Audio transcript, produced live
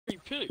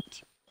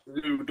picked.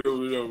 We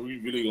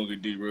really gonna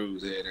get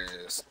D-Rose head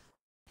ass.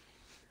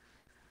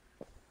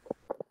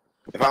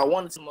 If I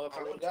wanted to,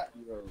 motherfucker, I got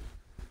D-Rose.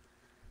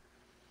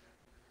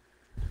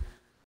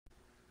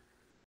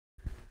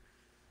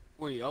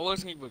 Wait, I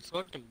wasn't even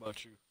talking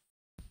about you.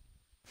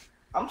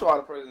 I'm sure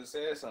the person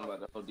said something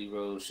about the whole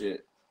D-Rose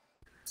shit.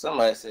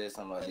 Somebody said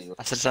something about D-Rose.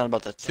 I said something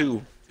about the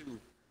 2.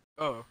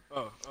 Oh.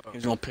 He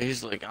was gonna pay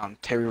his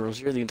Terry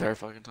Rozier the entire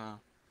fucking time.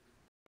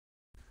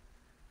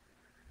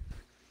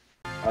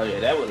 Oh yeah,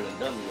 that would have been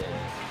dumb today.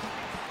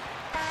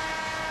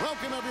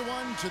 Welcome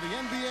everyone to the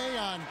NBA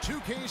on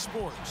 2K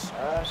Sports.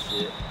 Ah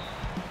shit.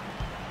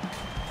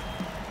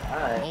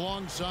 Alright.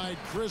 Alongside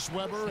Chris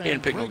Webber He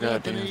and didn't pick no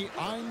Greg goddamn. Anthony,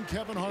 I'm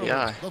Kevin Harlan,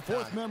 Yeah. the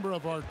fourth member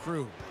of our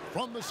crew.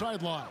 From the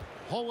sideline,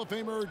 Hall of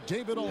Famer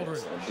David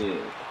Aldridge. Yes, I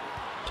did.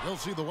 You'll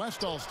see the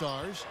West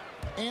All-Stars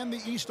and the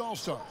East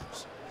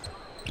All-Stars.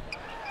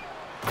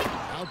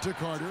 Out to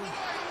Carter.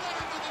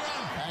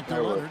 Back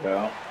to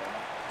Leonard.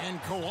 And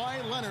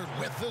Kawhi Leonard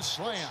with the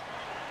slam.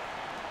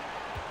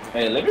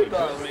 Hey, let me It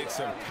does make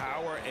some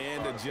power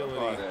and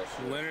agility.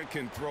 Leonard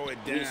can throw it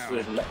down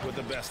with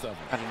the best of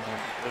them.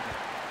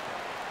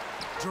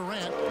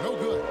 Durant, no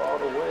good. All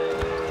the way.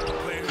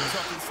 Playing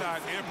tough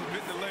inside and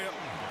prevent the layup.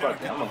 Fuck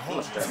that, I'm gonna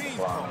push that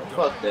bomb.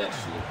 Fuck that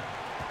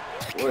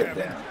shit. We're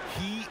down.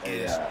 He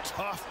is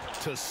tough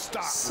to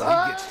stop when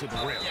Son. he gets to the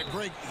rim. Yeah,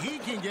 Greg, he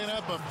can get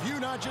up a few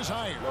notches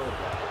higher.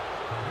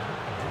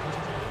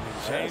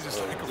 James is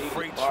like a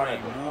freight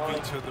train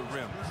moving to the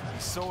rim.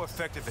 He's so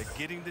effective at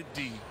getting the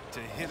D to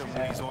hit him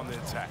when he's on the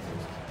attack.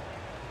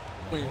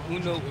 Wait,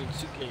 Uno and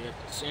 2K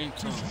at the same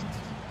time.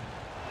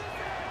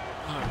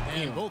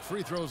 And both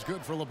free throws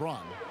good for LeBron.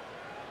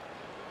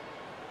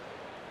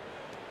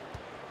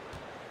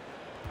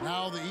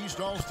 Now the East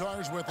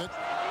All-Stars with it.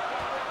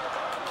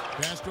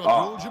 Pass to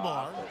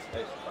Abdul-Jabbar.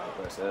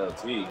 Press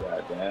LT,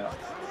 goddamn.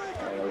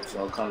 I don't know if she's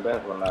gonna come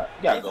back or not.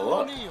 You gotta go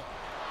up. O'Neal.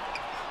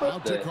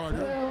 Out to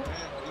Carter.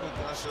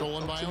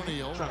 Stolen by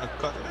O'Neal.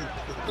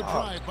 The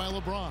drive by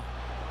LeBron.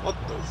 What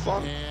the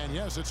fuck? And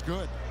yes, it's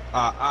good.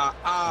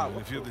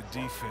 If you're the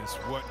defense,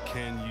 what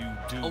can you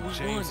do? Oh, we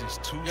James won. is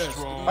too Yes,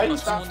 strong. Why you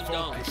stop?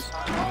 Focused.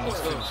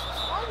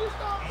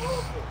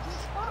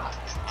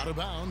 Out of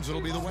bounds,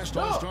 it'll be the West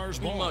All-Stars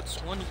Give me my ball.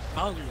 $20,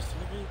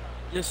 nigga.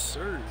 Yes,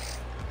 sir.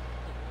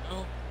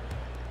 No.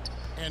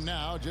 And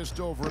now, just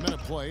over a minute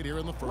played here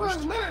in the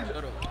first. Shut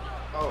up.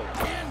 Oh,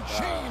 And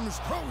James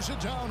throws it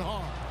down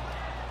hard.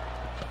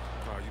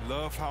 Oh, you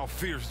love how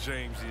fierce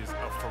James is.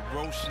 A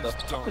ferocious the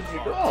fuck dunk is you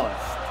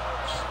artist.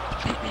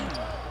 doing?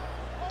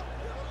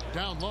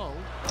 Down low.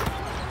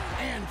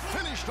 And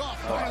finished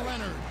off by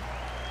Leonard.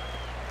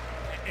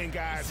 And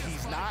guys,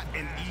 he's not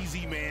an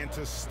easy man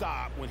to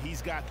stop when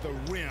he's got the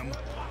rim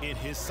in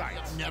his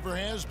sights. Never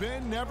has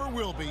been, never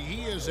will be.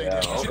 He is a Yeah,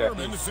 okay.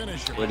 determined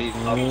finisher. But he's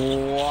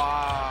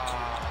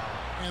Wow.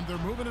 And they're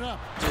moving it up.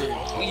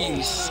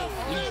 Please. Run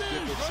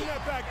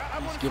that back.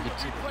 I'm going Give to it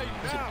to me.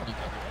 now.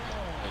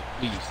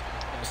 Please.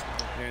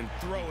 And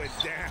throw it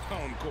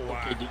down,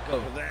 Kawhi. Okay, go.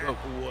 That Go.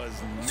 was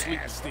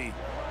nasty.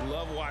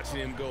 Love watching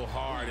him go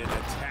hard and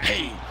attack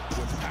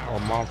with power. Oh,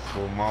 my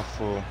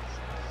fault.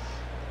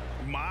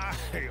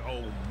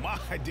 Oh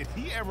my, did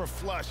he ever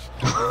flush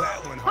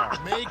that one hard?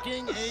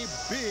 Making a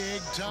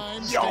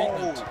big-time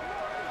statement.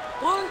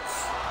 What?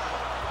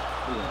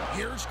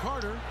 Here's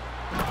Carter.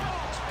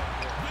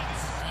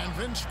 And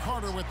Vince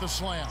Carter with the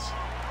slam.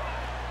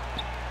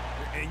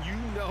 And you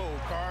know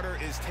Carter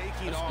is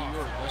taking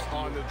off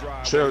on the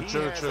drive. Chill. When he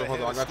has a Hold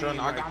head on, I of got you. steam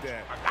I like got you.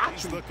 that, I got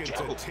he's you. looking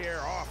Chill. to tear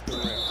off the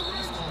rim.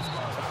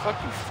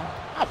 Fuck you.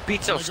 I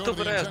beat your They go to the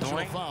stupid ass, intentional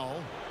Dwayne. foul.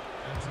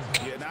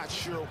 Yeah, not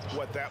sure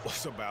what that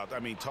was about. I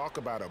mean, talk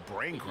about a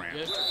brain cramp.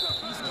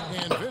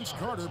 And Vince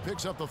Carter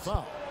picks up the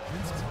foul.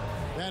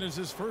 That is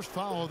his first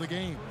foul of the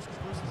game.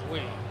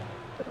 Wait.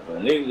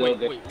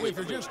 If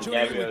you're just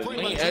tuning in, we played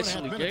about 2.5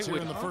 actually minutes gave here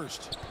in it, the huh?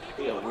 first.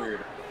 Yeah, weird.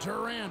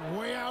 Durant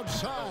way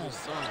outside.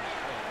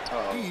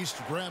 East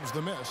grabs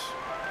the miss.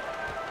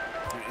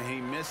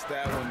 He missed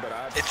that one, but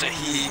I've It's a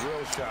seen he.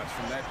 real shots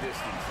from that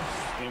distance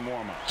in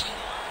warm-up.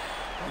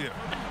 Yeah,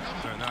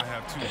 and I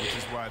have too, which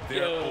is why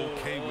they're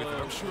okay with it.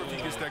 I'm sure if he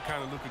gets that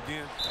kind of look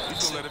again,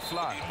 he's going to let it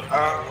fly.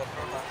 Out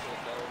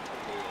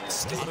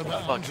of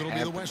bounds, it'll be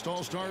the West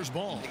All-Stars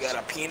ball. You got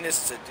a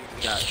penis to do.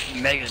 You got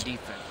mega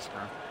defense,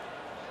 bro.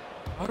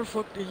 How the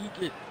fuck did he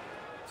get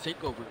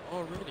takeover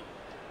already?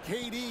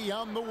 KD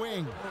on the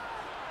wing.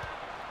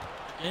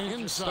 Game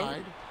just Inside.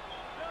 started.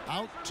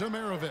 Out to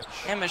Maravich.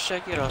 Damn it,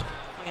 shake it up.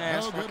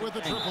 No good with the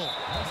triple.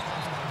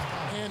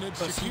 And it's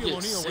Plus, he Shaquille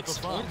gets O'Neal with the 6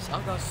 foul. points.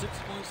 I got 6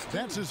 points. Too.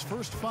 That's his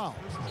first foul.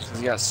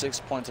 He got 6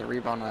 points, a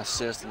rebound, and an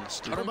assist, and a I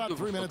steal. don't About give a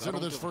 3 fuck. minutes I into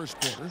don't this give a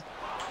first quarter.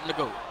 Let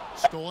go.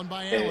 Stolen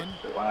by Allen.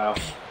 Wow.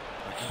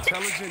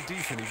 Intelligent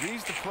defense. He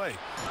reads the play.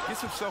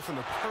 Gets himself in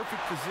the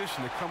perfect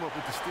position to come up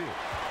with the steal.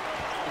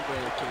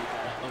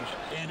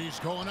 And he's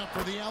going up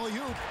for the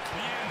alley-oop.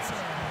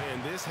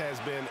 And this has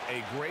been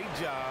a great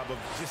job of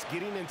just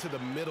getting into the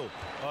middle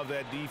of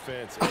that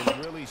defense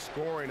and really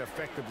scoring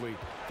effectively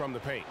from the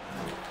paint.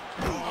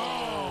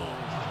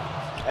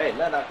 Hey,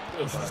 nothing I can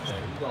do about that.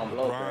 You gonna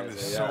blow LeBron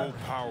is so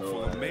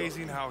powerful.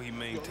 Amazing how he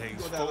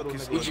maintains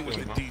focus even with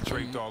the D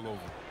draped all over.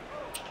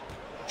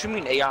 What you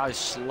mean AI is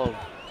slow?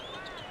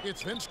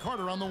 It's Vince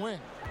Carter on the wing.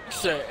 You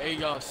said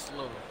AI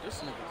slow.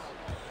 This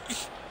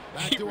nigga's.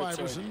 Back to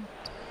Iverson.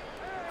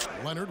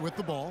 Leonard with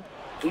the ball.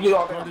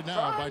 Guarded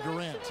now by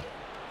Durant.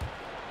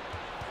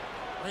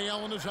 Ray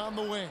Allen is on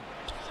the wing.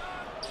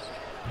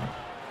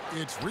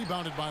 It's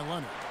rebounded by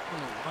Leonard.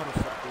 How the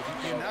fuck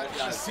did he not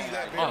just see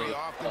that very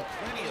often?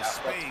 Plenty of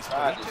space,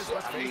 but he just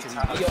was facing.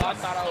 I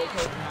thought I was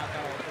hoping.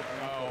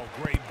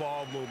 Oh, great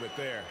ball movement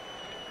there.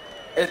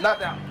 It's not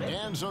that.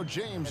 And so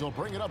James will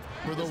bring it up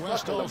for the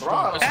West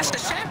All-Stars. That's the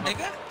shot,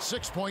 nigga.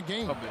 6-point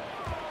game.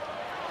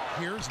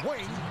 Here's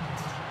Wade.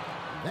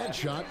 That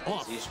shot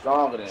off. He's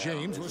stronger than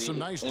James with some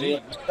nice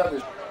deep.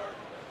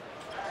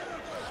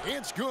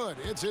 It's good.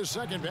 It's his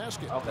second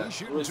basket. He's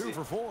shooting 2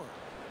 for 4.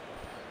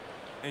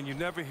 And you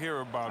never hear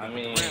about it.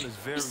 mean, Durant is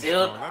very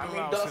strong. That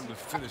allows him to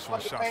finish on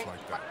shots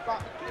like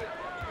that.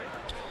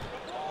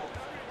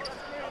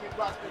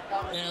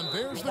 And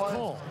there's the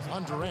call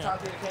on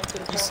Durant.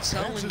 He's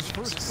telling That's his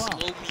first foul.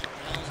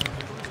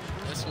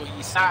 That's what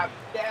he said.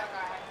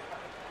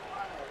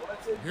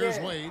 Here's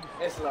Wade.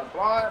 It's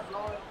LeBron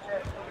blowing.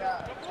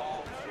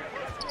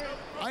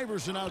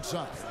 Iverson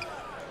outside.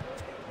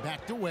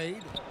 Back to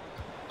Wade.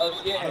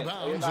 Again, Out of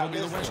bounds. It'll be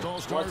the West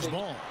All-Stars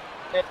ball.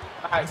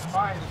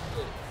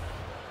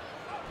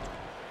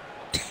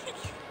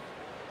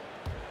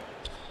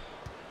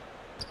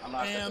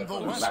 And the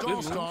West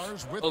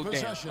All-Stars with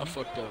possession. Damn, I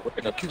fucked up.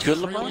 Good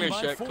LeBron. Come here,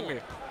 by Shaq. 4. Come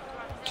here.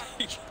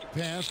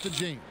 Pass to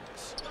James.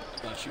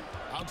 Got you.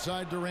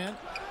 Outside Durant.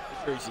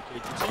 Crazy,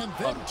 KG. And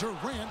then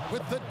Durant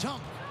with the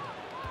dunk.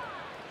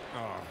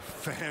 Oh,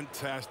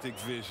 fantastic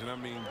vision. I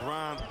mean,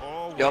 Bron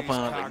always Y'all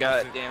playing on the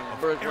cognizant goddamn of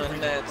Brooklyn every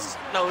Nets.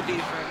 No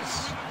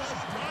defense.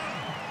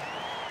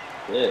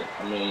 Yeah,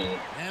 I mean,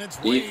 And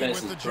it's Wade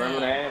defense with is the perimeter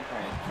jam. and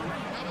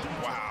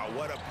paint. Wow,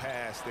 what a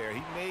pass there.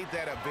 He made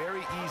that a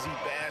very easy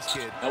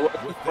basket And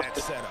what- with that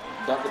setup.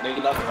 Dunk it,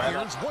 nigga, dunk it right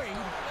Here's Wade.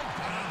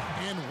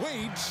 And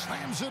Wade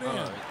slams it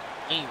in.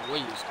 Ain't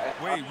Wade.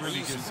 Wade really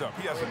gets up.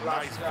 He has a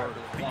nice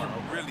vertical. He can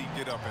really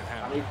get up and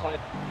handle it.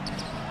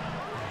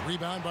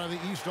 Rebound by the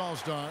East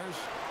All-Stars.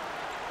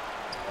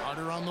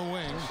 Carter on the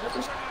wing.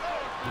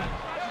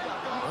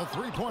 A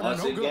three-pointer,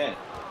 Once no good. again,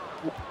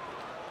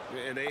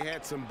 And they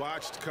had some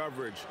botched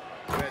coverage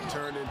that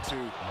turned into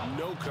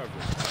no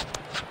coverage.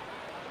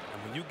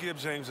 And when you give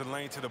James a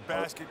lane to the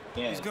basket,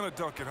 Yeah. he's going to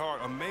dunk it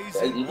hard.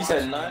 Amazing. you watching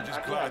said him none. just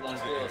I glide want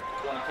through to the air.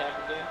 You want to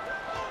cap again?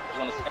 You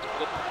want to cap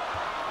again?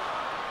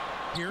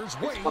 Here's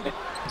You Wade. want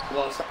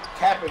to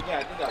cap again?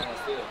 I think I want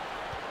to steal.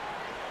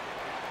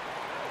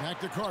 Back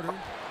to Carter.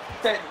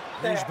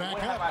 He's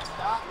back up.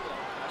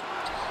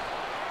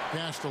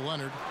 Pass to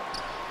Leonard.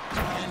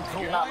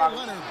 And You're not Kawhi my-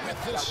 Leonard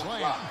with the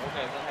slam.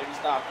 Okay, when have you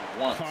stopped him?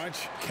 Once.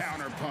 Punch,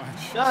 counter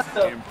punch. Shut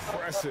the-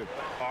 Impressive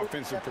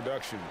offensive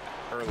production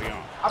early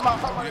on. I'm not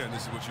talking about Yeah, and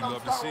this is what you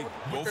love to see.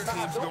 Both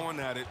teams going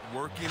at it,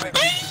 working to get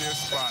to their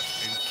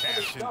spots and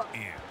cashing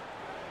in.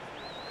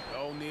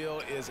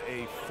 O'Neal is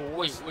a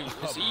force Wait, is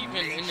of he even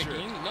in the nature.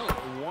 game? No.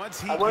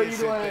 Once he What are you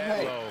gets it doing in that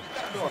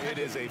the low, it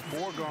is a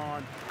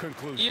foregone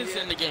conclusion. He is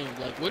in the game.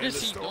 Like, what And is the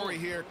he story doing?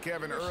 here,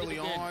 Kevin, early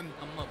on,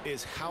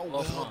 is how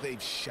well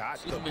they've shot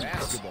the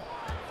basketball.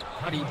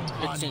 How do you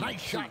A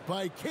nice shot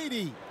by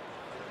Katie.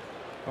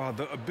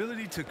 The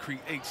ability to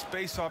create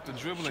space off the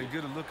dribble and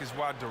get a look is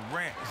why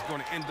Durant is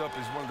going to end up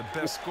as one of the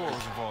best scorers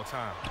of all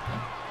time.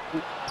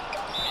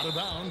 Out of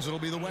bounds, it'll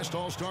be the West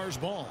All-Stars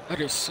ball.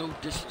 That is so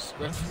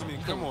disrespectful. I mean,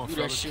 You come don't on, do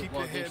that fellas, shit keep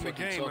while your they head in the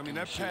fucking game. I talking mean,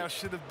 that shit. pass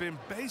should have been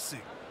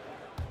basic.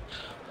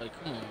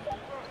 Like, come on.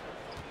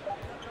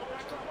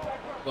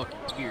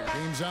 Fucking weird.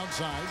 James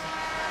outside.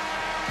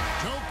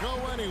 Don't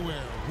go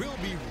anywhere. We'll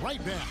be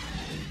right back.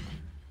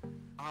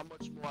 How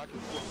much more I can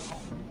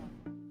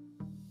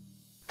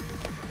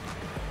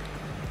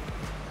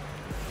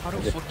How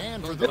the fuck?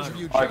 And for those of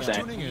you just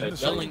tuning in, the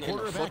second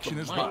quarter of action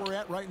is where we're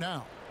at right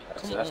now.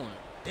 Come on.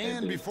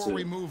 And before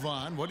we move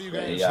on, what do you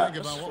guys Yeah. think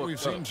about what we've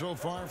seen so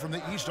far from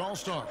the East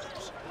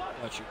All-Stars?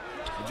 Got you.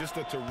 Just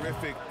a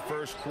terrific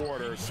first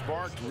quarter,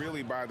 sparked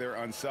really by their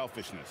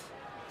unselfishness.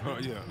 Oh,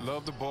 yeah,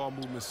 love the ball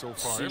movement so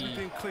far. See.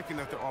 Everything clicking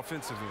at the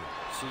offensive end.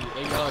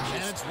 See, And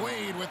AI it's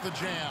Wade with the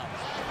jam.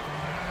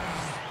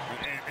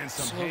 And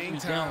some Slows hang me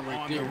time down right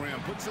on there. the rim.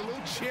 Puts a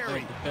little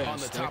cherry Like the on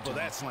the pass, top of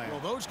that that slam. Well,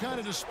 those kind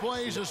of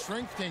displays of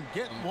strength can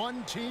get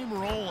one team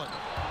rolling.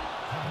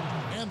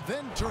 And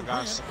then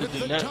Durant with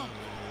the dunk.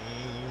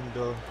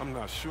 I'm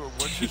not sure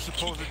what you're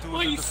supposed to do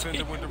as a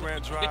defender when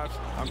Durant drives.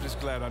 I'm just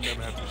glad I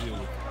never have to deal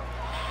with it.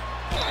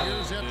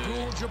 Here's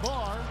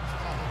Abdul-Jabbar.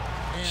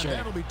 And Shaq.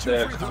 that'll be 2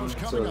 They're free throws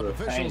coming coming to up.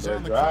 the Officials paint,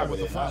 on the they're call with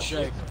the driving foul.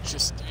 Shaq,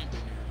 just standing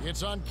there.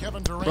 It's on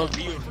Kevin Durant.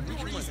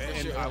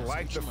 And I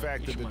like the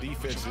fact that the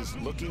defense is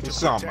looking to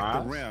What's up, protect the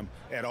Miles? rim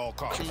at all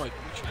costs.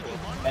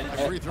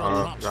 Free throw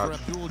drops for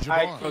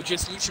Abdul-Jabbar. Bro,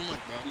 just mute your mic,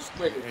 bro. He's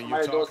quick. And Somebody you're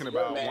goes talking to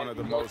your about man, one of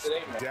the he goes most to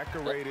their man.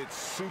 decorated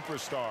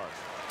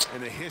superstars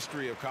in the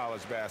history of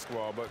college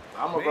basketball, but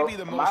I'ma maybe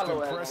the most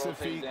Milo impressive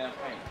feat.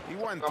 He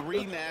won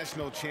 3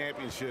 national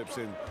championships,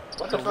 and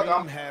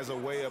Kareem has a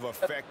way of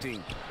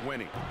affecting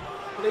winning.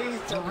 Please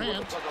tell me what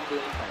the fuck I'm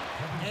doing.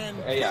 And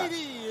Hey,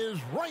 KD is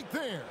right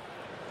there.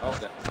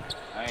 Okay.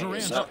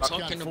 Durant's Stop got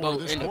talking 4 about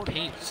this in the quarter.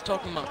 paint. He's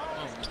talking about.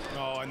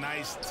 Oh, a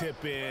nice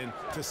tip in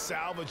to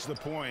salvage the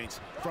points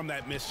from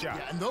that missed shot.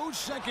 Yeah, and those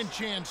second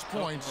chance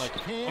points Like,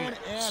 can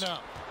add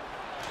up.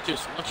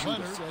 Just watch you.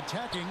 Leonard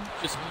attacking.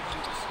 Just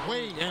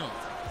Wade down.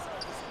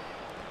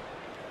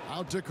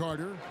 Out to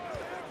Carter.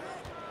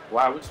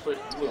 Wow, we just put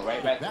you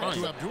right back Back down.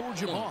 to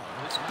Abdul-Jabbar.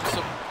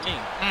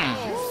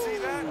 You see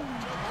that?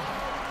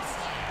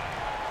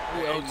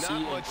 Ain't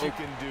not much you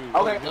can do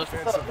Okay,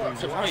 defensively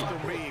once right.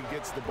 Kareem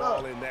gets the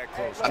ball in that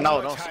close. I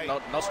know, Too much height, no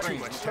too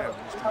screens. much talent.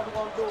 How we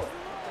gonna do it?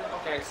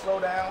 Okay, slow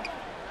down.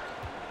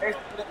 Hey,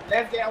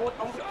 let's get out.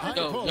 High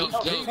Yo,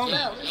 post. Slow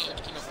down.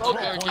 Slow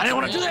down. I didn't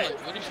wanna do that.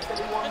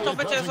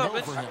 It doesn't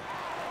go for him.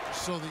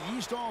 So the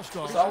East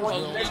All-Stars So I want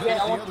will you take to the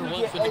get. I want other you to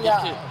one. get for the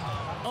AI. kid.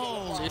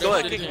 Oh, Go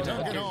ahead, they kick it.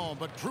 dunk it home,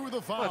 but drew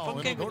the foul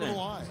and will go to the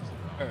line.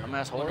 I'm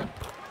asshole.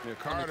 Yeah,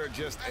 Carter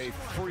just a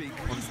freak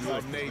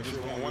of nature,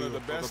 one of the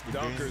best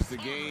dunkers the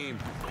game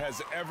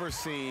has ever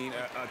seen,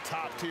 a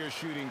top-tier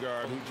shooting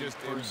guard who just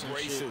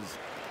embraces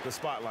the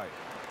spotlight.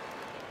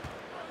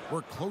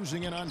 We're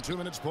closing in on 2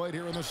 minutes played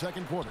here in the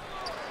second quarter.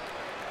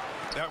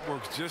 That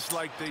works just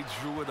like they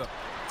drew it up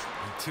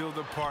until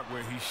the part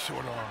where he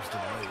short arms the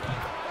layup.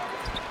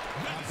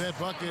 Got that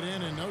bucket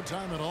in no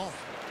time at all.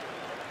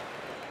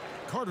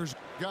 Carter's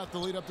got the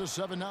lead up to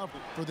 7 now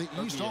for the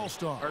East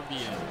All-Star.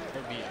 RBA,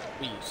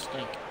 please,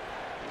 thank you.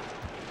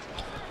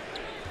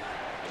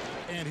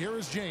 And here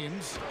is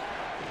James.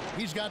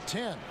 He's got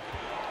 10.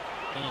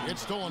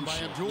 It's stolen by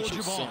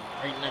Abdul-Jabbar.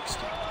 Right next to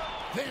him.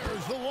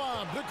 There's the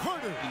lob to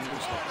Carter.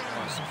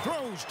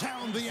 Throws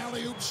down the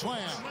alley-oop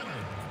slam.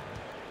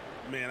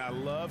 Man, I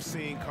love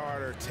seeing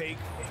Carter take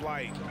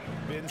flight.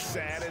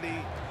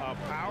 Insanity, a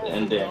powerful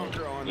And then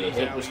dunker on you these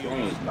hit the alley-oops.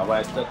 screen.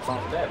 Nobody stuck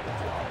on that.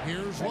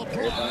 Here's There you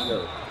LeBron.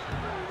 go.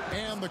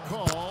 And the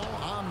call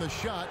on the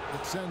shot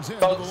that sends him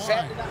to the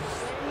line.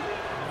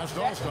 As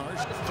the All-Stars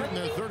shooting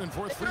their 3rd and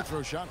 4th free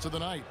throw shots of the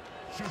night.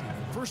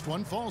 First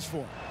one falls for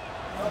him.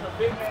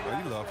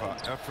 I love how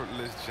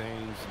effortless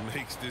James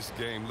makes this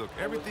game look.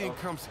 Everything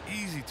comes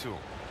easy to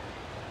him.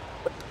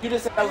 You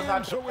just said that was And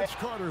not so it's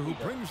Carter who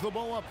brings the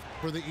ball up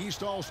for the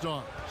East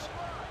All-Stars.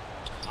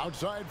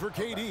 Outside for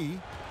KD.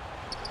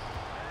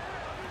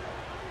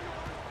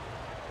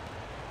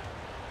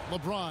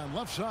 LeBron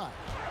left side.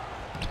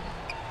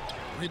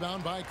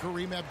 Rebound by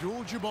Kareem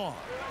Abdul-Jabbar.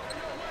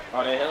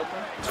 Are they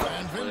helping?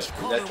 And Vince Is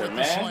Carter that your with the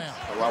man? slam.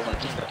 Or I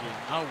want to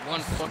Not one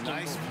fucking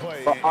Nice move.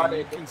 play, But are and they-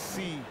 you can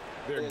see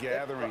they're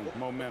gathering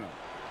momentum.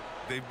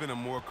 They've been a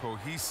more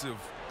cohesive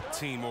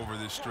team over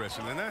this stretch,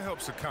 and that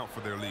helps account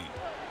for their lead.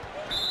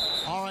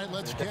 All right,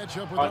 let's catch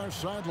up with our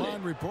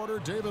sideline reporter,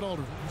 David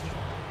Aldridge.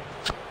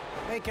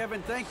 Hey,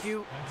 Kevin, thank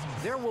you.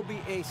 There will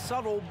be a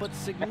subtle but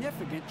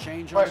significant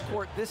change on the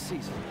court this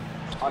season.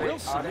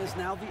 Wilson is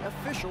now the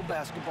official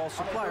basketball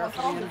supplier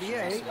for the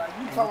NBA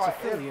and its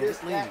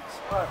affiliated leagues.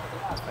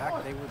 In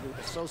fact, they were the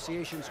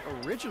association's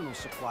original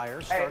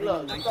supplier starting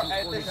in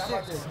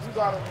 1946.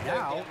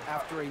 Now,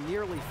 after a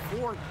nearly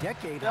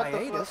 4-decade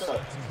hiatus,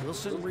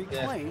 Wilson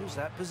reclaims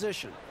that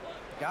position.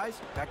 Guys,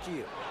 back to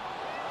you.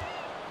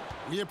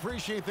 We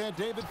appreciate that,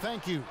 David.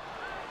 Thank you.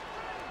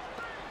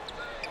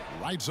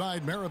 Right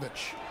side,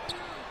 Maravich.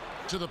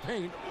 To the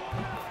paint.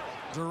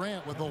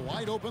 Durant with a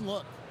wide open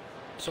look.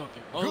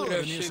 Something. Good,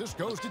 and the assist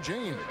goes to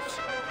James.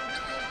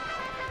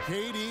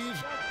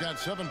 KD's got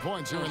 7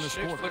 points here in this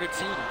Shit quarter. for the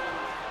team.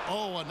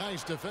 Oh, a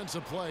nice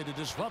defensive play to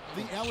disrupt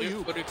the Shit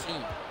alley-oop. for the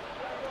team.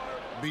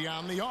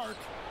 Beyond the arc.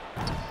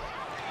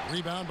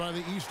 Rebound by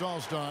the East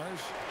All-Stars.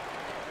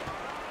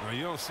 Now,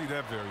 you don't see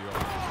that very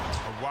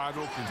often. A wide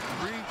open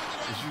 3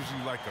 is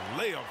usually like a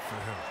layup for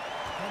him.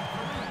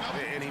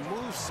 And he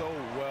moves so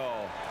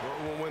well.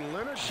 When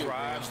Leonard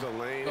drives the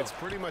lane, it's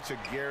pretty much a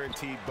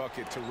guaranteed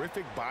bucket.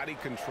 Terrific body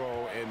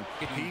control, and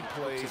he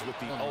plays with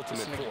the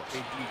ultimate force.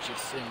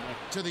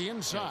 To the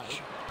inside.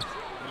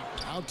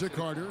 Out to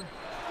Carter.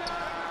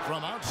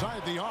 From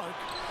outside the arc.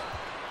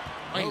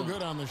 No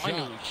good on the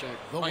shot.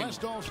 The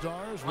West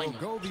All-Stars will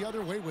go the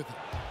other way with it.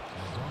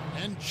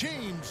 And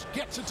James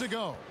gets it to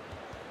go.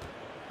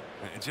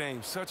 And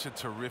James, such a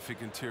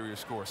terrific interior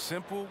scorer.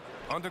 Simple,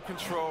 under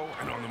control,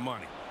 and on the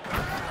money.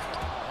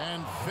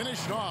 And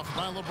finished off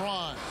by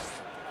LeBron.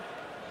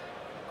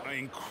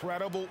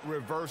 Incredible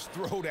reverse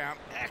throwdown.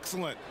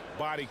 Excellent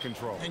body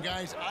control. And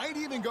guys, I'd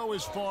even go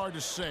as far to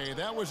say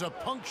that was a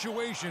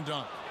punctuation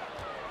dunk.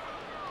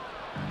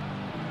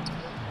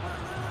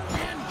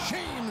 And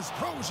James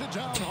throws it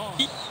down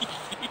hard.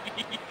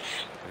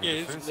 Yeah,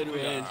 it's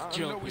literally I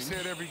know we say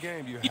it every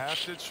game. You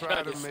have to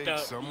try to make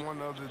someone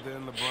other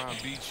than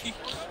LeBron beat you.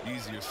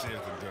 Easier said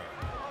than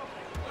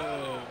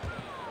done.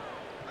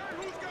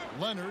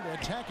 Leonard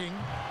attacking.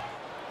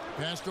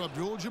 Pass to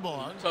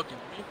Abdul-Jabbar.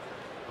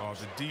 Oh,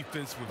 the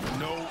defense with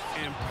no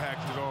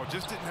impact at all.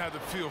 Just didn't have the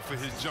feel for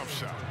his jump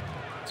shot.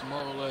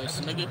 Small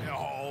ass nigga.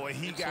 Oh,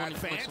 he got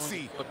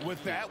fancy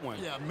with that one.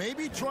 Yeah,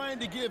 maybe trying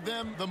to give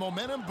them the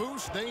momentum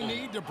boost they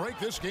need to break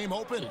this game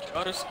open.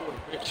 Try to score,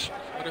 bitch.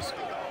 Try to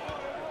score.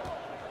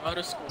 Try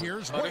to score.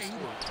 Here's Wade.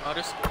 Try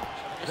to score.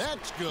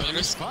 That's good.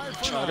 He's 5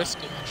 for 9. His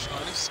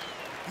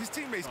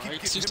teammates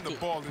keep getting him the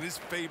ball in his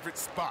favorite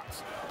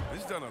spots.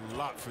 He's done a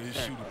lot for his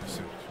shooting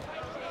percentage.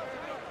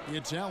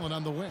 It's Allen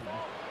on the wing.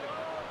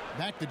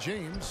 Back to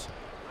James.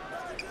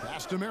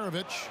 Pass to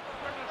Maravich.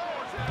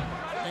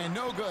 And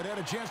no good. Had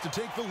a chance to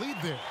take the lead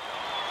there.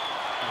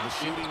 The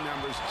shooting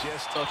numbers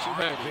just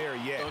aren't there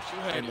yet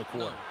in the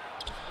quarter.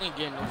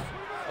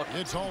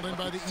 It's hauled in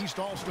by the East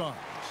All-Stars.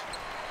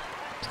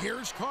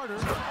 Here's Carter.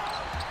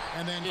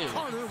 And then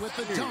Carter with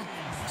the dunk.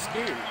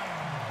 Scared.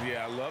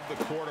 Yeah, I love the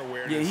court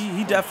awareness. Yeah,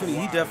 he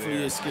definitely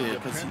is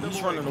scared because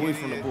he's running away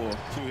from the ball.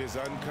 To his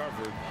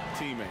uncovered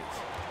teammates.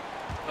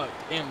 Oh,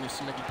 damn, this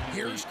nigga.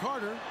 Here's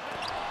Carter.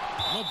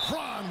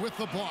 LeBron with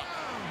the block.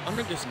 I'm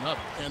gonna get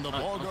nothing. And the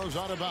ball goes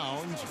out of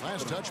bounds.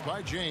 Last touch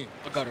by James.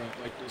 I gotta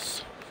like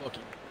this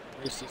fucking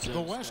racist.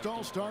 The West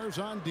All-Stars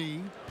on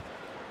D.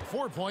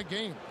 4-point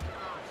game.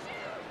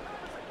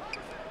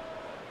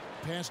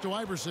 Pass to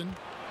Iverson.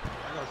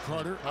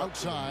 Carter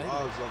outside.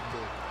 Well,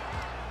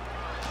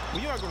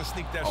 you're not going to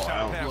sneak that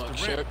shot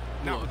past the rim.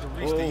 Not with the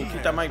reach that he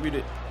had. That might be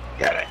the.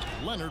 Got it.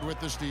 Leonard with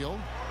the steal.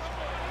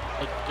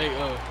 The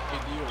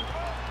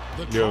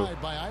Yo. try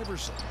by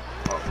Iverson.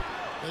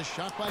 The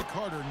shot by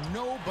Carter.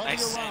 Nobody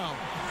around.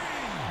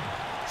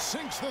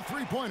 Sinks the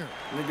three-pointer.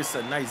 Nigga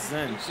said nice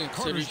zen.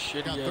 Carter's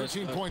got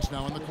 13 points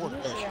now in the quarter.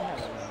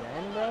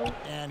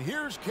 And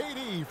here's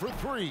KD for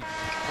 3. And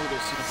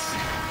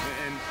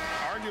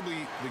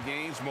arguably the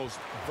game's most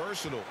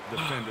versatile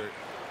defender,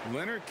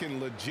 Leonard can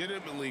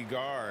legitimately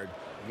guard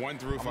 1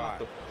 through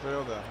 5.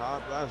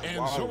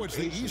 And so it's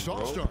the East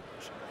All-Stars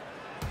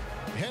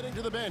heading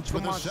to the bench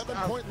with a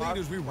 7-point lead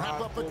as we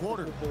wrap up the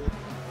quarter.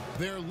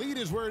 Their lead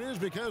is where it is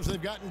because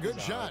they've gotten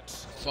good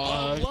shots.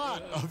 A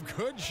lot of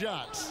good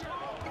shots.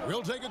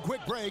 We'll take a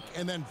quick break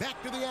and then back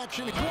to the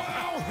action.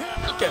 Wow!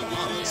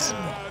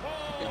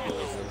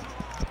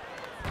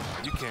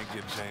 You can't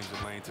get James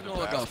a lane to the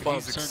basket.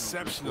 He's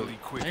exceptionally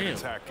quick at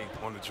attacking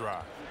on the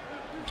drive.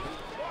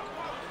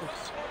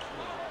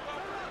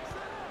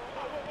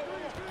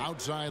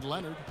 Outside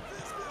Leonard.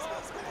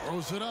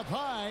 Throws it up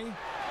high.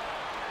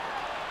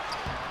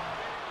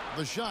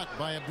 The shot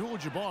by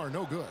Abdul-Jabbar,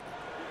 no good.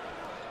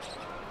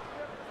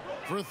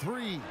 For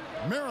 3,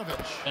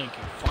 Maravich. Thank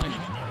you.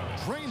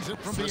 Drains it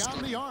from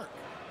beyond the arc.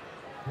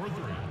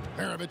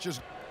 Maravich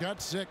has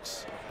got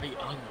 6.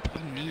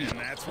 And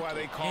that's why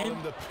they call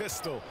him the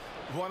pistol.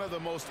 One of the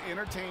most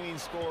entertaining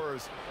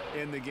scorers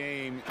in the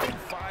game, and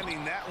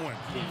finding that one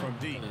from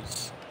deep.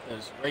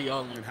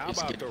 And how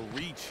about the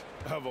reach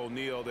of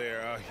O'Neal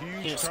there? A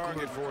huge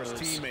target for his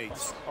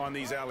teammates on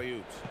these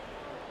alley-oops.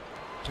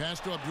 Pass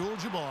to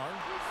Abdul-Jabbar.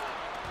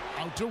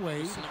 Out to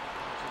Wade.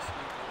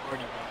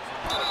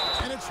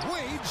 And it's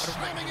Wade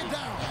slamming it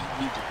down.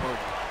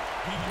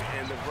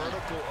 And the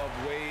vertical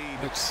of Wade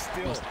is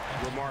still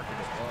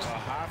remarkable. A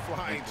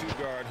high-flying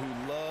two-guard who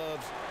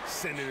loves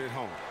sending it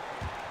home.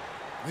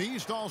 The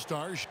East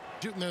All-Stars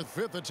shooting their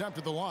 5th attempt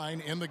at the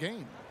line in the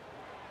game.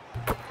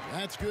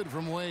 That's good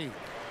from Wade.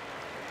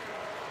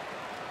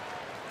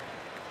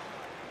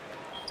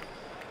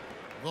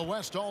 The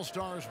West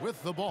All-Stars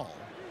with the ball.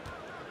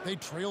 They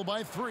trail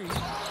by 3.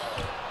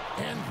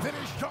 And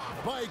finished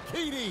off by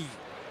KD.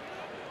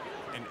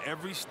 And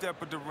every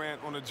step of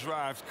Durant on the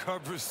drives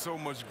covers so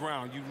much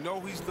ground. You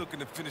know he's looking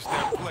to finish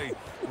that play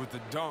with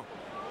the dunk.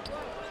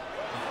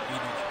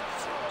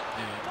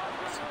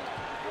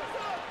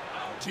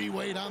 T.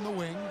 Wade on the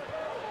wing.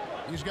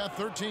 He's got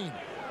 13.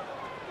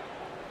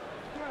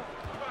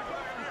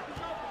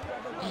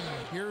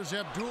 Here's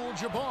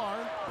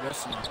Abdul-Jabbar.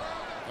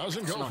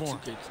 Doesn't go for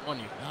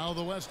him. Now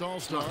the West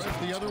All-Stars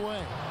the other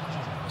way.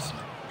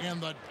 And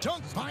the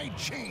dunk by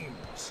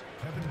James.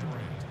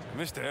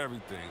 Mr.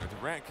 Everything.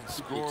 Durant can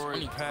score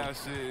it,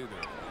 pass it,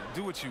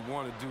 do what you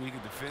want to do. He can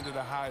defend at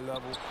a high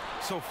level.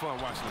 So fun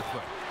watching the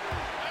play.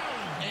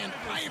 And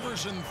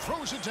Iverson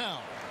throws it down.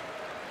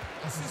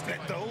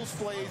 Those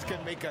plays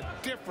can make a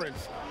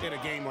difference in a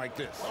game like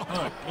this.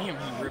 Oh, damn,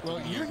 he ripped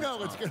well, you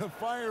know it's going to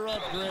fire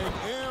up, Greg,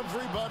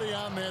 everybody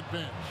on that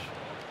bench.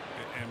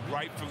 And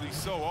rightfully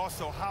so.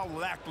 Also, how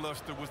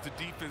lackluster was the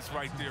defense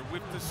right there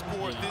with the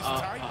score this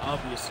tight?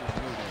 Obviously.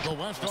 The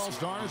West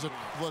All-Stars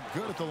look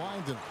good at the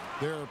line tonight.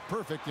 They're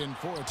perfect in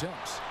 4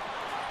 attempts.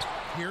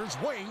 Here's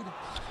Wade.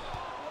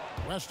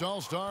 West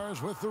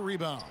All-Stars with the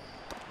rebound.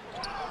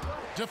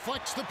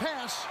 Deflects the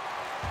pass.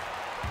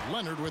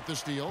 Leonard with the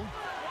steal.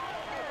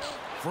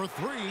 For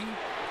 3.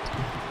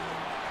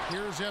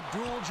 Here's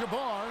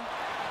Abdul-Jabbar.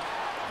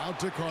 Out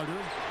to Carter.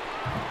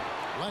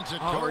 Lets it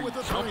go with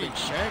the 3.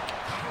 Check.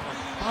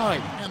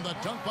 And the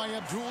dunk by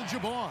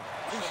Abdul-Jabbar.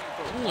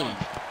 Holy.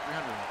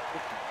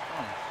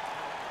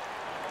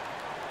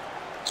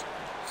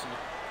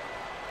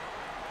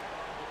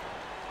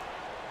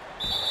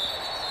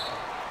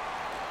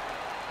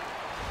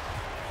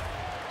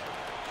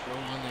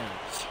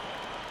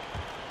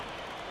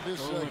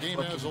 this game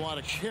has a lot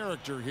of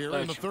character here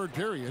in the third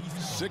period.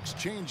 6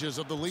 changes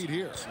of the lead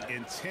here.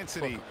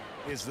 Intensity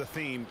is the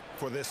theme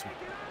for this one.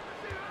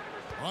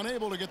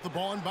 Unable to get the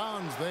ball in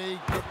bounds. They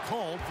get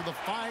called for the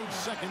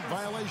 5-second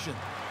violation.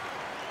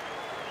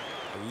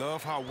 I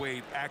love how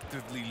Wade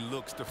actively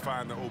looks to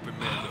find the open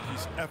man. Look,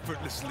 he's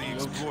effortlessly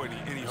exploiting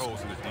any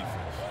holes in the defense.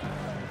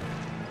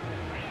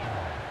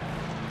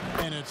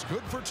 And it's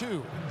good for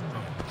 2.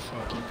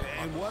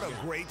 And what a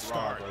great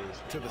start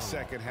to the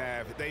second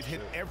half. They've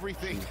hit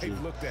everything they've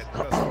looked at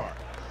thus far.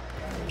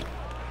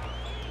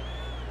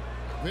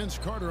 Vince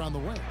Carter on the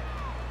wing.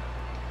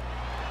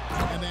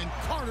 And then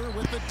Carter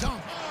with the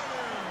dunk.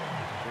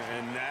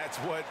 And that's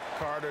what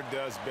Carter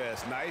does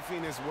best,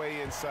 knifing his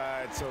way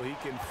inside so he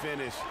can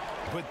finish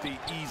with the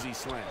easy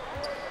slam.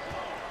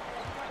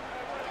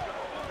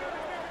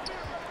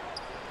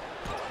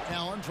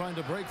 Allen trying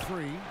to break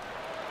free.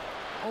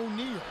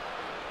 O'Neal.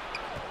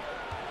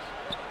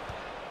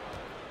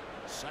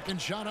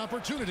 Second shot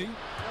opportunity.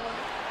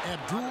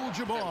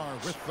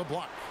 Abdul-Jabbar with the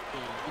block.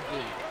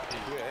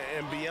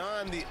 And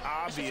beyond the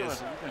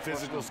obvious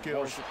physical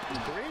skills,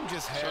 Kareem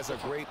just has a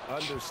great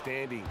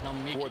understanding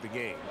for the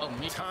game.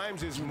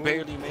 Times his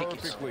move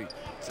perfectly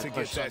to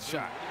get that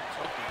shot.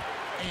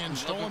 And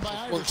stolen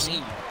by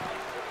Iverson.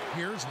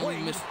 Here's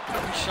Wade.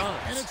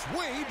 And it's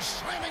Wade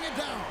slamming it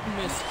down.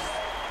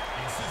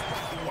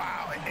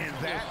 Wow, and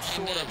that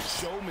sort of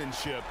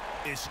showmanship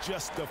is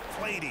just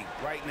deflating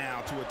right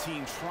now to a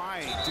team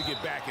trying to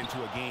get back into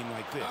a game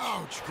like this.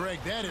 Ouch, Greg,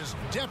 that is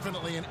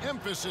definitely an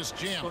emphasis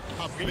jam.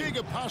 A big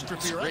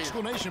apostrophe or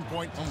exclamation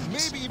point,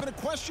 maybe even a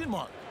question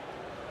mark.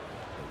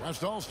 The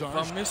West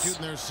All-Stars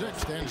shooting their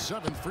 6th and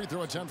 7th free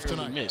throw attempts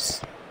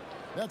tonight.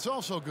 That's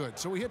also good,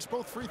 so he hits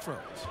both free throws.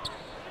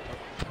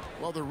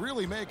 Well, they're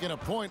really making a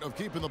point of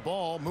keeping the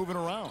ball moving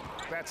around.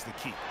 That's the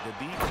key. The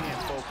D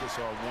can't focus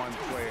on one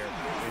player,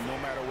 and no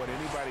matter what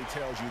anybody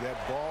tells you,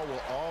 that ball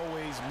will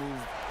always move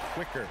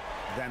quicker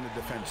than the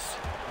defense.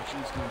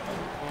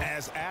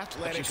 As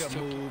athletic a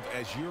move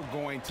as you're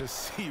going to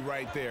see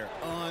right there.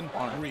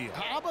 Unreal.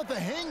 How about the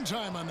hang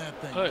time on that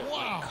thing?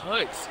 Wow.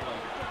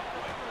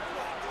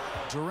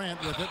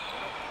 Durant with it.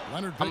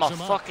 Leonard picks him up.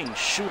 I'm a fucking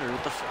shooter.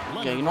 What the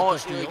fuck? Yeah, you know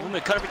what? You want me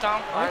to cut every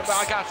time? All right,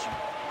 I got you.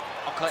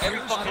 I'll cut every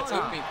fucking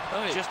time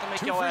just to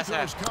make your ass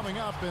happy. Coming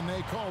up, and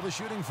they call the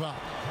shooting foul.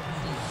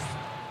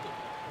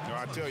 No,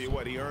 I tell you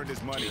what, he earned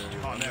his money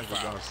on that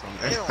foul.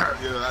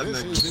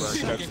 This is his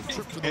second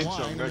trip to the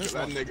line. That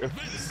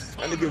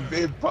nigga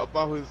big pop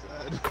out his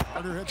head.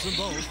 Carter hits them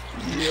both.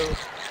 Yeah.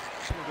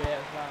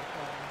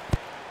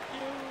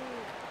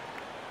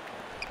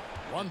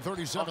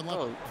 1:37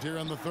 left here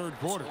in the third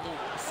quarter.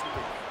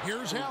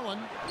 Here's Allen.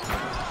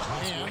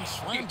 And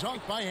slam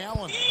dunk by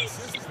Allen.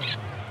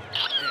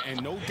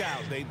 And no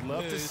doubt, they'd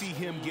love to see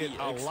him get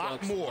a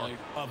lot more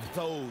of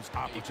those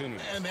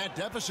opportunities. And that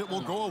deficit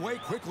will go away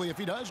quickly if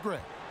he does,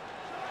 Greg.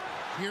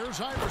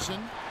 Here's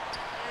Iverson.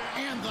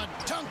 And the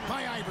dunk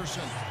by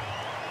Iverson.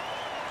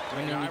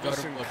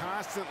 Iverson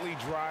constantly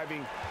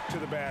driving to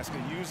the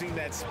basket, using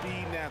that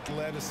speed and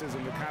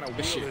athleticism to kind of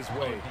wheel his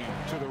way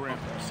to the rim.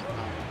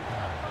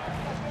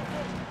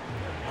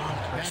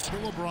 Back to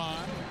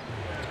LeBron.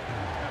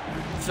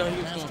 So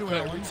he was going to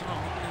cut every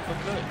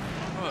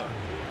time.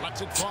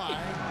 Lets it fly.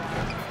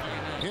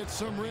 Hits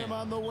some rim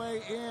on the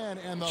way in,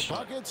 and the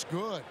bucket's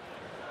good.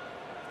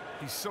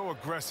 He's so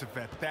aggressive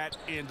at that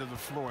end of the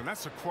floor, and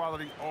that's a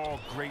quality all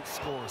great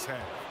scorers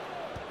have.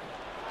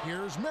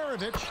 Here's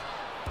Maravich.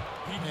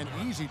 An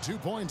easy 2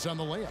 points on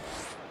the layup.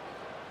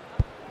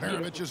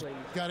 Maravich has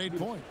got 8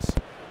 points.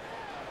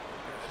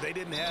 They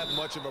didn't have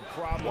much of a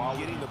problem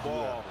getting the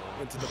ball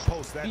into the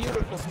post that time.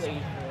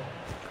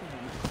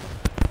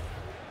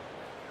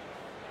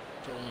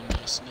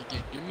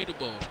 Give me the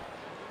ball.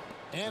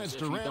 And it's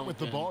Durant with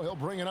the ball. He'll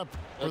bring it up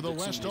for the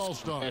West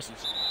All-Stars.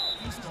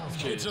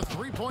 It's a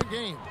 3-point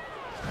game.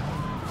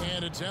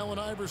 And it's Allen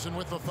Iverson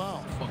with the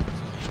foul.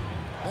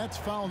 That's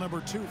foul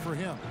number 2 for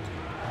him.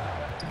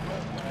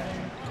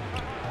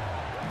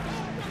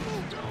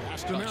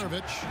 Pass to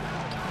Maravich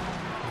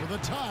for the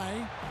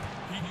tie.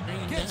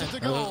 Gets it to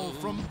go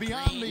from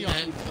beyond the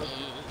arc.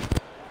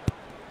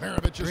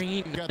 Maravich has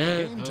got the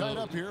game tied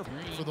up here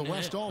for the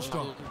West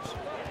All-Stars.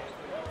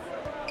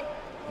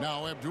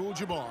 Now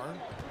Abdul-Jabbar.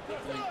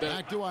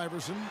 Back to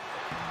Iverson.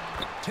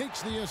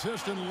 Takes the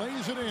assist and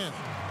lays it in.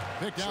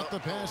 Picked out the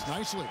pass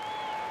nicely.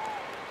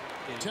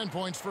 10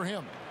 points for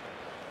him.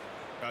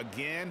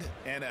 Again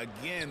and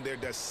again, they're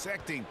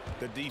dissecting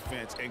the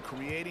defense and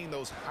creating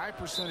those high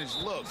percentage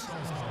looks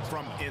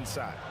from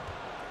inside.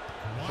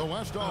 The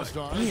West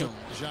All-Stars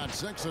shot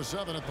 6 of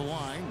 7 at the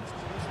line.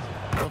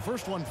 The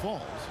first one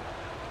falls.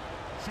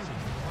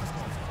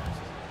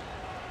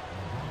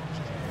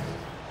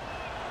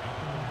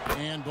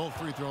 And both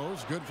free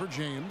throws good for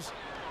James.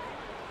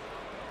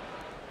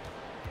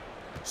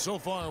 So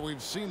far,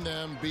 we've seen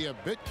them be a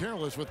bit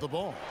careless with the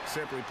ball.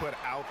 Simply put,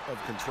 out of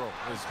control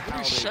is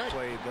how they've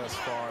played thus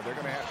far. They're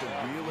going to have to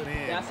reel it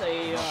in. That's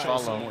a show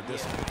some more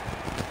discipline.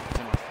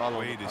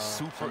 Wade is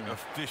super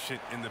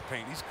efficient in the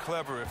paint. He's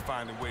clever at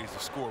finding ways to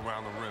score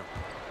around the rim.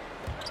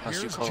 Unless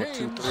you Here's call it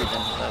James.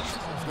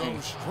 2-3, then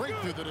Goes straight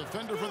through the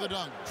defender for the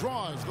dunk.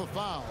 Draws the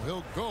foul.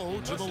 He'll go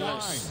to the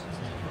line.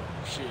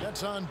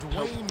 That's on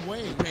Dwayne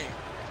Wade.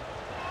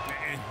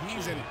 And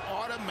he's an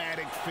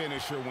automatic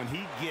finisher when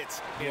he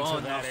gets into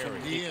that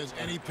area. He is,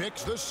 and he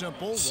picks the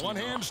simple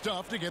one-hand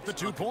stuff to get the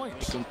 2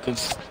 points.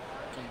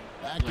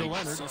 Back to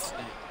Leonard.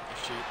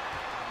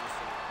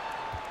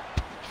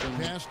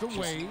 Pass to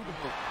Wade.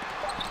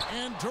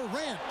 And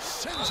Durant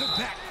sends it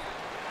back.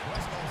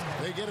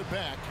 They get it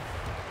back.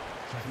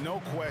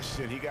 No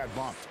question, he got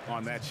bumped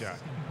on that shot.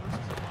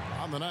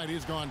 On the night,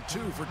 he's gone 2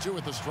 for 2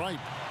 at the stripe.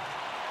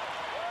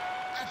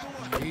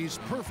 He's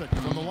perfect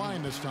from the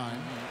line this time.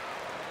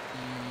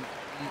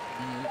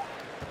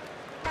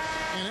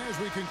 And as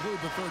we conclude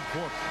the third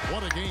quarter,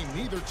 what a game.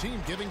 Neither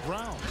team giving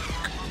ground.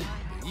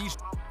 East.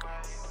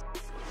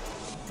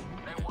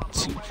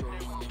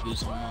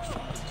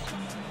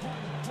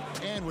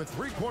 And with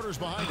 3 quarters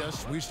behind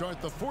us, we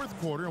start the fourth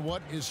quarter in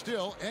what is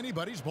still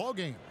anybody's ball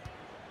game.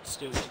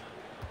 Still.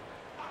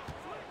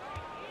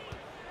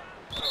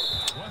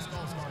 West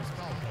All-Stars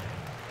foul.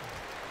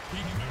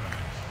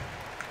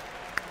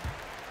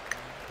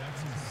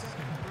 That's his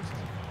second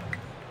personal.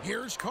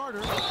 Here's Carter.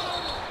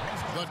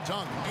 The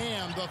dunk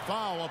and the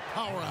foul. A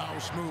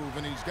powerhouse move,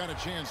 and he's got a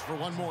chance for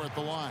one more at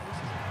the line.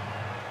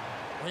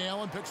 Ray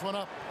Allen picks one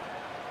up.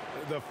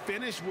 The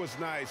finish was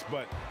nice,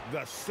 but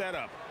the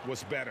setup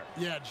was better.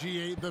 Yeah,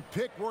 GA, the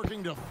pick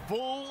working to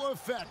full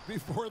effect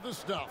before the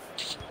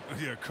stuff.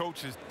 Yeah,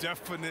 coach is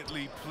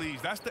definitely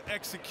pleased. That's the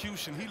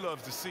execution he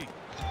loves to see.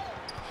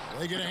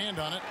 They get a hand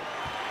on it.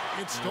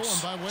 It's stolen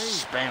by Wade.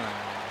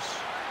 Spammers.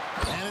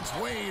 And it's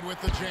Wade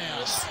with the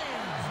jam.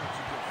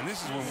 And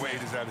this is when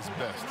Wade is at his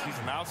best. He's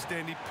an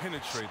outstanding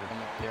penetrator.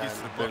 He gets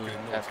to the bucket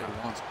in no after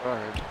time. once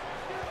guard.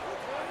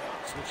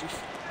 That's what you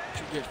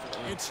get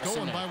for It's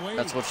stolen by Wade.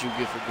 That's what you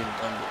get for getting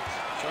done.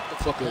 Shut the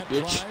fuck up,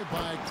 bitch. Drive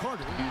by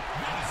Carter.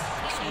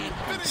 And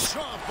finish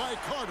off by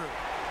Carter.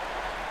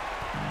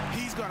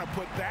 He's going to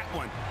put that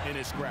one in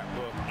his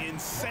scrapbook.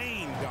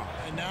 Insane dunk.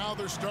 And now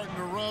they're starting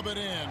to rub it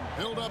in.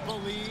 Build up a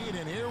lead,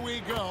 and here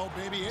we go,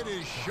 baby. It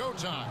is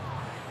showtime.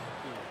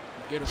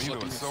 Get a You know,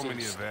 fucking so many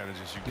assist.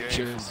 advantages you gain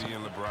from being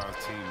LeBron's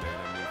teammate.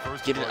 I mean,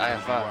 first Get of it all, you're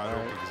IFI, wide right?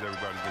 open because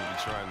everybody's going to be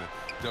trying to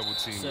double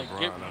team So LeBron.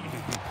 get- I mean,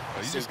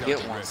 you just got Get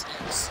to one.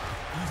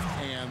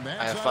 And I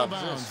that's have out of 5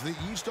 bounds. assists.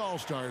 The East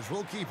All-Stars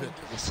will keep it.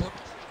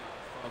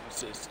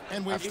 Assist.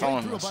 And we've I've gone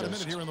stolen through about a assist.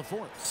 minute here in the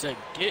fourth. Said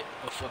get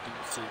a fucking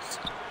assist.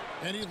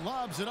 And he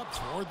lobs it up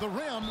toward the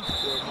rim.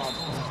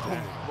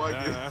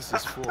 That's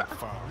his 4th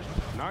foul.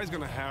 Now he's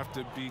going to have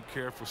to be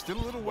careful. Still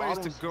a little ways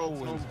to go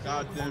with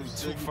Goddamn only 2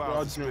 shit, you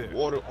fouls to drink spare.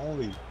 water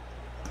only.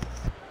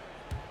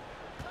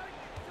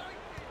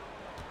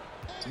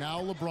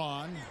 Now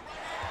LeBron.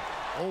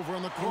 Over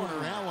in the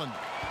corner, Allen.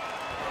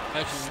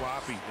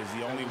 Sloppy is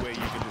the only way you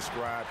can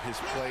describe his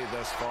play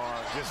thus far.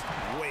 Just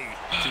way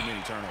too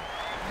many turnovers.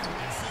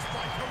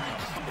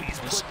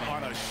 He's put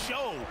on a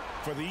show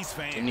for these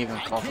fans. Didn't even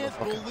I call for the can't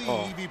fucking believe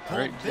call. he pulled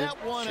Right, that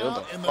dude? one Chill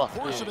out the in the fuck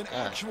course out. of an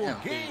God actual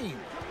damn. game.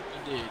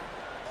 He did.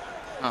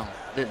 No,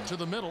 didn't. To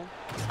the middle.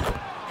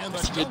 And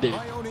the Good dunk day.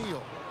 by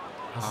O'Neal.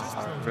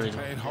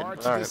 And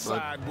hard to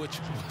decide which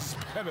was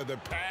better, the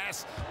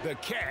pass, the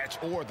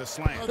catch, or the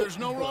slam. Oh, there's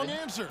no wrong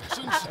answer.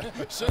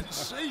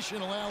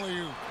 Sensational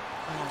alley-oop.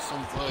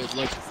 Some players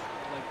like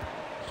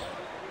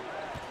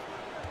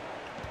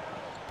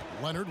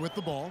Leonard with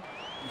the ball.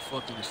 you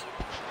fucking.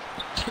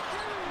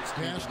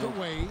 Pass to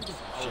Wade.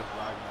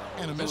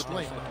 And a missed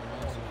layup.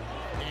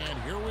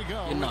 And here we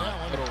go with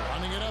Allen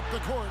running it up the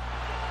court.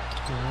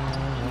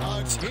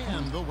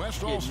 Again, the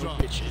West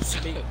All-Stars.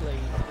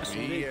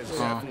 He has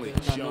definitely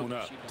shown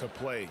up to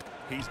play.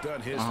 He's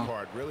done his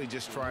part, really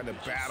just trying to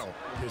battle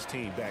his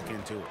team back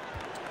into it.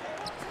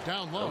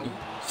 Down low.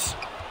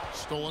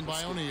 Stolen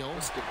by O'Neal.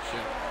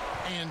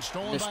 And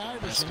stolen by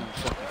Iverson.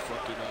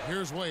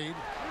 Here's Wade.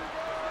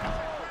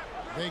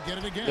 They get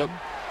it again.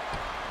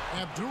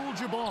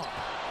 Abdul-Jabbar.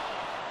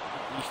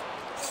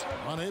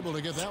 Unable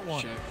to get that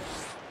one.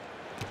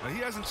 Now, he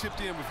hasn't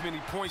chipped in with many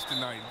points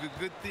tonight. The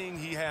good thing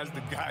he has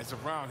the guys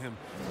around him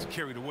to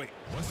carry the weight.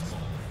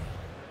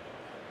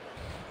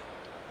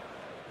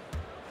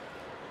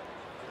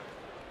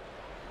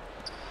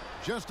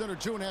 Just under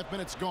 2.5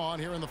 minutes gone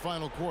here in the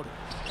final quarter.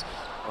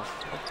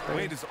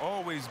 Wade has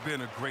always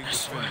been a great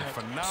defender,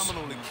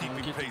 phenomenal in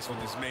keeping pace with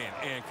his man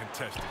and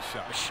contested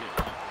shots.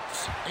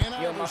 And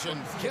Iverson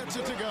gets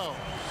it to go.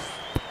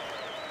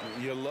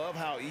 You love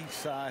how each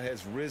side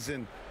has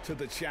risen to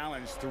the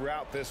challenge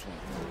throughout this one.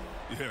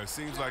 Yeah, it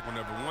seems like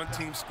whenever one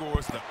team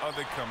scores, the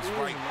other comes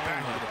right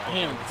back to the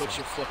Damn, ball. put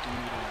your fucking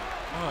meat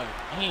on. Alright,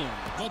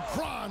 damn.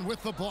 LeBron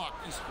with the block.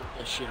 He's put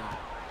that shit on.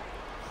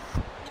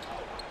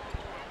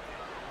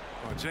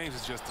 James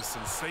is just a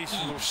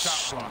sensational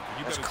shot blocker.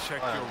 You better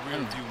check your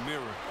rear view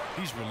mirror.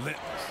 He's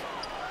relentless.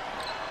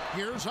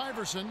 Here's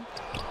Iverson.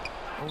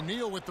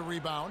 O'Neal with the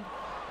rebound.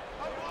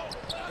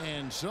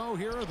 And so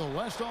here are the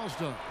West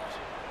All-Stars.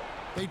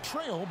 They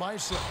trail by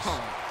 6.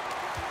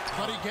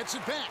 But he gets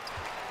it back.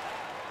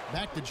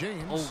 Back to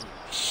James. Holy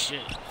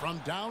shit. From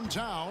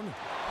downtown.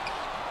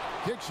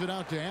 Kicks it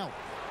out to Allen.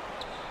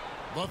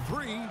 The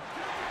three.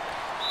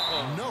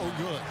 No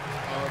good.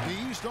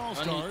 The East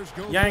All-Stars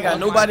go. You ain't got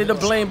nobody to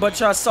blame but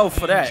yourself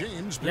for that. You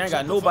ain't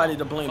got nobody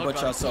to blame but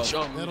yourself.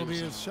 That'll be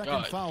his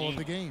second foul of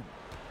the game.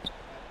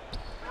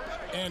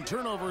 And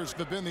turnovers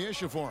have been the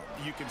issue for him.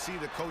 You can see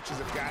the coaches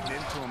have gotten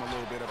into him a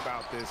little bit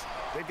about this.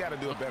 They've got to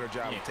do a better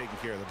job of taking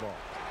care of the ball.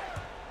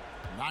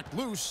 Knocked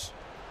loose.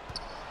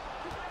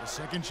 A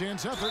second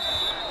chance effort.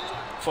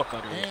 Fuck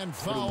out of here. And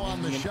foul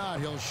on the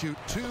shot. He'll shoot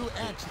 2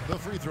 at the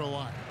free throw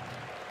line.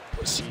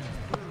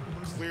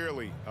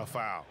 Clearly a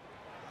foul.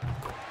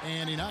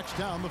 And he knocks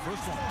down the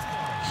first one.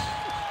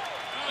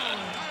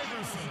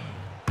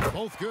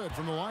 Both good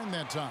from the line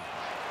that time.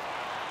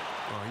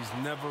 Oh, he's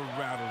never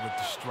rattled at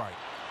the strike.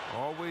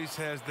 Always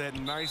has that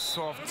nice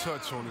soft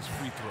touch on his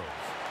free throws.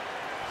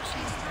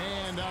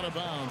 And out of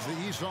bounds. The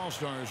East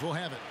All-Stars will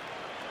have it.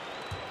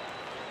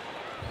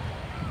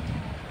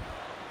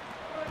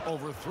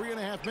 Over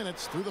 3.5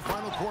 minutes through the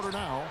final quarter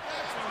now.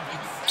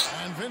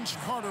 And Vince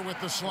Carter with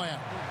the slam.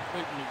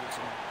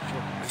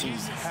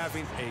 He's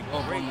having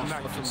a great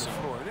night from the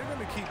floor. They're going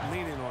to keep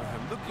leaning on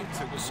him, looking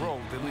to grow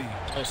the lead.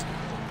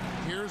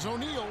 Here's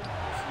O'Neal.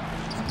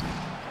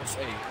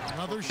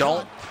 Another Don't.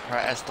 shot.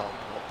 Right, that's the.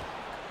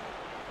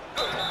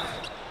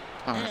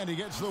 And he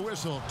gets the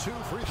whistle. 2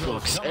 free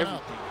throws coming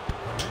up.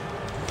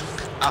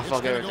 I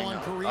fuck everything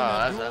up.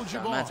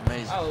 That's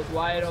amazing. I was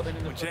wide open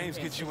in the James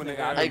gets you in the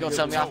air. How you gonna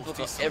tell me I fuck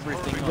up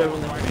everything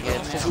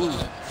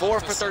up? 4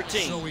 for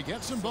 13. So he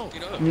gets them both.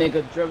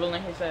 Nigga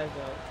dribbling his ass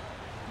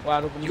out.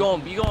 Wide open. You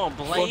gonna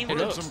blame him? Fuck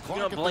it up. You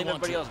gonna blame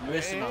everybody else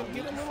missing on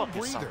you?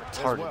 Fucking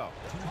retarded.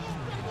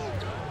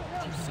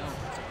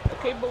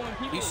 Okay, but when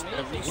people miss,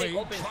 they take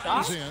open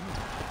shots. He's in.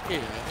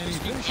 And he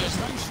finishes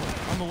nicely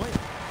on the way.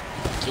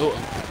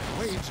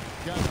 Wade's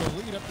got the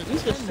lead up to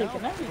 10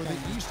 now for the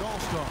East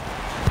All-Star.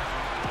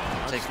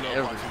 Taking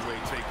everything.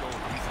 Wade take over.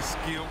 He's a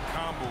skilled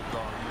combo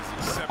guard. He's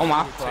exceptional Oh my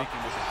at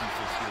taking with the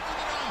defense here.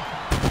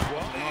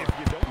 Well, if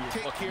you don't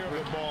take care of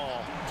the ball,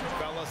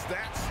 fellas,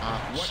 that's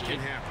what can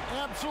happen.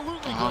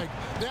 Absolutely, Greg.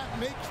 That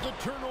makes the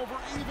turnover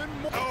even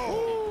more.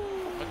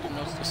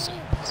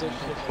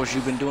 What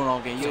you've been doing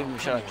all game, you ain't even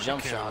shot a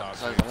jump shot.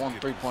 So that's the 1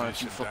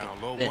 3-pointer you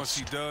fucking low. Once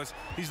he does,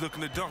 he's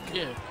looking to dunk.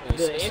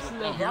 It's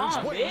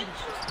LeBron, bitch.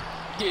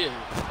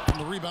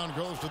 And the rebound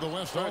goes to the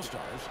West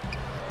All-Stars.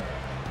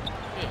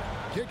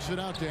 Kicks it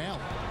out to Allen.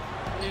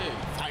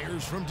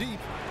 Fires from deep.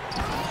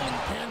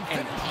 And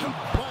finished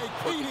by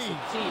Keating.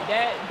 See,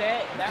 that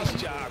Nice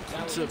job.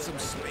 Took some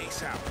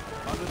space out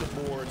under the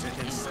boards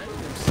and setting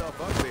himself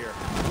up there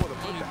for the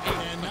putback.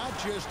 And not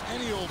just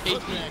any old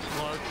putback,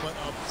 Clark, but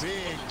a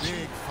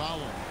big foul.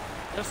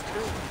 That's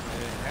true.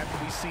 Have to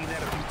be seen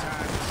that a few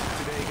times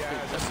today,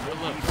 guys. That's what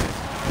defense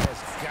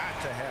has got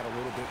to have a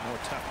little bit more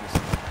toughness.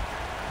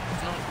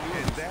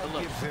 And that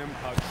gives him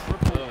a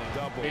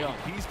triple-double.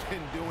 He's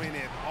been doing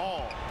it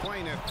all,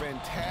 playing a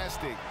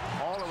fantastic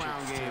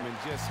all-around game and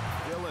just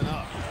filling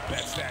up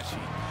that stat sheet.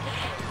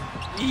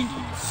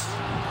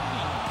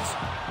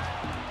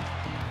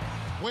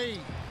 Wade.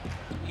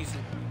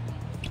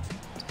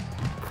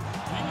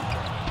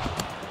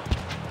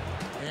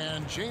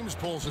 And James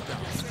pulls it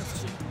down.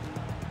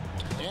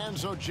 And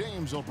so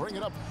James will bring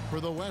it up for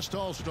the West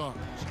All-Stars.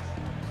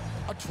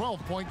 A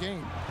 12-point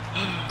game.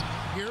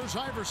 Here's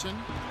Iverson.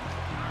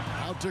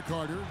 Out to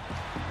Carter.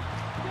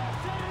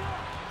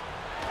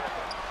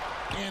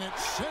 And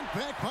it's sent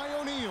back by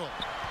O'Neal.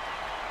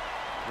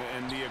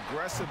 And the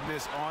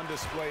aggressiveness on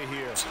display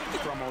here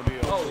from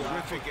O'Neal.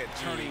 Terrific at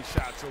turning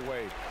shots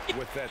away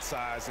with that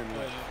size and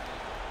length.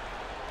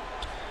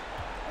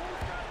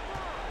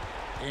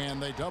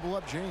 And they double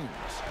up James.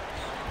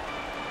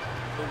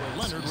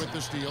 Leonard with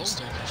the steal.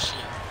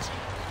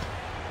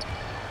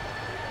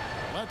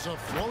 Lets a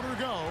floater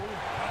go.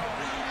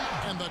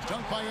 And the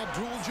dunk by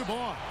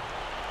Abdul-Jabbar.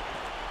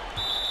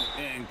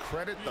 And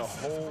credit the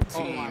whole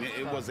team.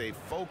 It was a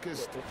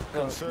focused,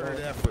 concerted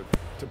effort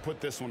to put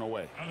this one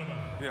away.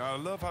 Yeah, I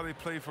love how they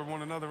play for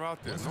one another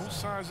out there. No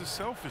signs of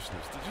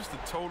selfishness. They're just a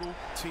total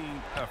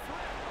team effort.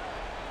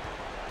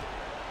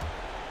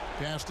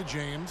 Pass to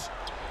James.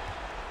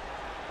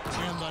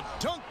 And the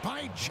dunk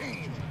by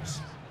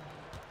James.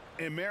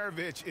 And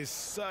Maravich is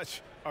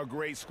such a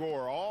great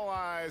scorer. All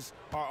eyes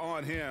are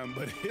on him,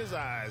 but his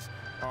eyes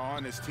are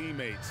on his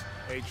teammates.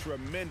 A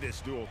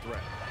tremendous dual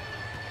threat.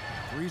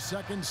 3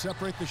 seconds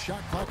separate the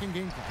shot clock and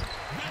game clock.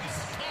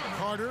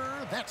 Carter,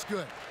 that's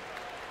good.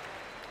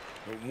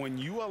 But when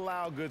you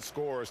allow good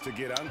scorers to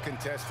get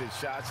uncontested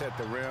shots at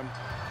the rim,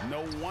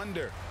 no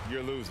wonder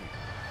you're losing.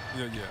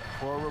 Yeah.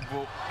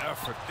 Horrible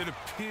effort. It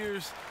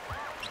appears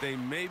they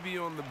may be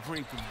on the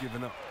brink of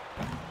giving up.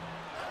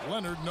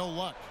 Leonard, no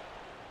luck.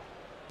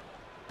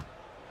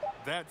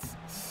 That's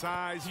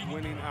size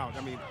winning out.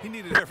 I mean, he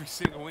needed every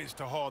single inch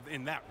to haul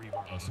in that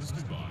rebound.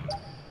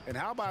 And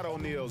how about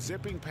O'Neal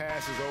zipping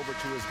passes over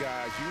to his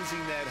guys, using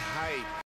that height